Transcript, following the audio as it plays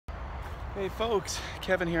Hey folks,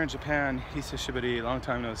 Kevin here in Japan, Hisashiburi, long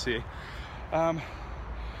time no see. My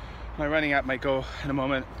running app might go in a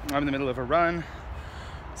moment. I'm in the middle of a run,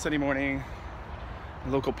 sunny morning, a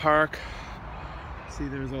local park. See,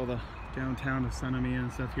 there's all the downtown of Sanami and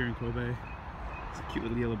stuff here in Kobe. It's a cute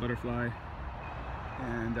little yellow butterfly.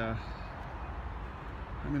 And I'm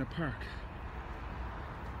in a park,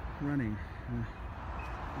 running.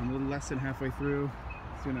 I'm a little less than halfway through.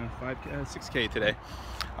 It's doing a 6K today.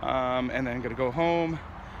 And then I'm gonna go home.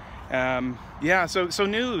 Yeah, so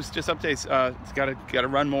news, just updates. Gotta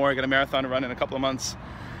run more. I got a marathon to run in a couple of months,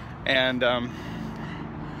 and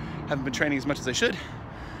haven't been training as much as I should,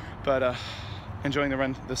 but enjoying the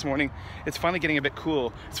run this morning. It's finally getting a bit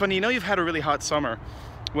cool. It's funny, you know, you've had a really hot summer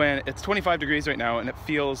when it's 25 degrees right now and it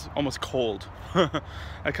feels almost cold.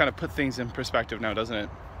 That kind of put things in perspective now, doesn't it?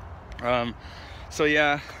 So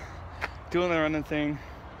yeah, doing the running thing.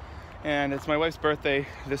 And it's my wife's birthday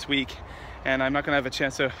this week, and I'm not gonna have a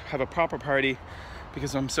chance to have a proper party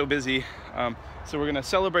because I'm so busy. So we're gonna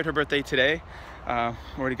celebrate her birthday today.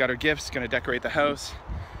 Already got her gifts, gonna decorate the house.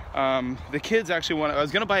 The kids actually I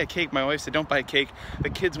was gonna buy a cake. My wife said don't buy a cake. The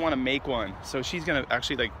kids wanna make one. So she's gonna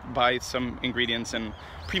actually buy some ingredients and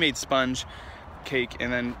pre-made sponge cake,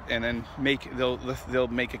 and then they'll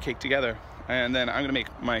make a cake together. And then I'm gonna make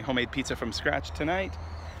my homemade pizza from scratch tonight.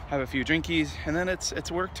 Have a few drinkies, and then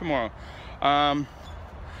it's work tomorrow. So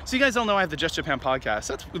you guys all know I have the Just Japan podcast.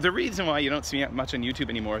 That's the reason why you don't see me much on YouTube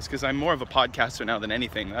anymore, is because I'm more of a podcaster now than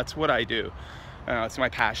anything. That's what I do. It's my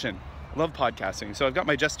passion. I love podcasting. So I've got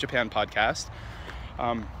my Just Japan podcast,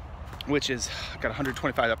 which is, I've got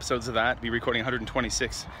 125 episodes of that. I'll be recording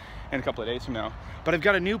 126 in a couple of days from now. But I've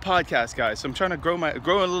got a new podcast, guys. So I'm trying to grow a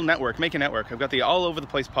little network, make a network. I've got the All Over the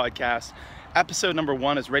Place podcast. Episode number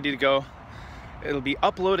 1 is ready to go. It'll be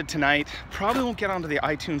uploaded tonight. Probably won't get onto the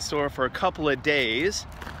iTunes store for a couple of days,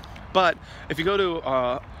 but if you go to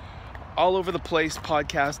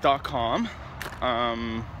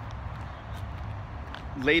allovertheplacepodcast.com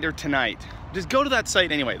later tonight, just go to that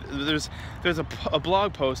site anyway. There's a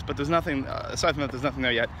blog post, but there's nothing aside from that. There's nothing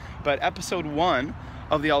there yet. But episode 1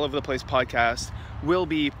 of the All Over the Place podcast will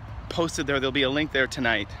be posted there. There'll be a link there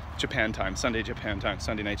tonight, Japan time, Sunday Japan time,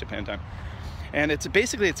 Sunday night Japan time. And it's a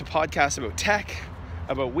podcast about tech,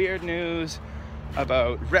 about weird news,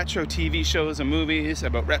 about retro TV shows and movies,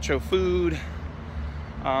 about retro food,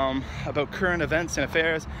 about current events and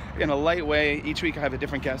affairs in a light way. Each week I have a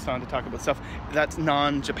different guest on to talk about stuff that's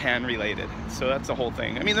non-Japan related. So that's the whole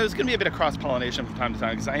thing. I mean, there's gonna be a bit of cross-pollination from time to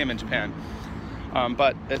time because I am in Japan.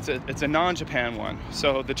 But it's a non-Japan one.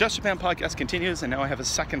 So the Just Japan podcast continues, and now I have a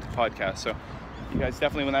second podcast. So you guys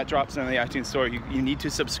definitely, when that drops in the iTunes store, you need to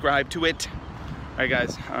subscribe to it. All right,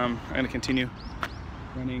 guys, I'm gonna continue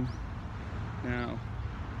running now.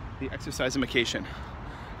 The exercise-ification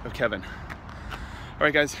of Kevin. All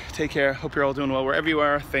right, guys, take care. Hope you're all doing well wherever you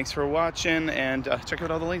are. Thanks for watching, and check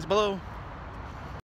out all the links below.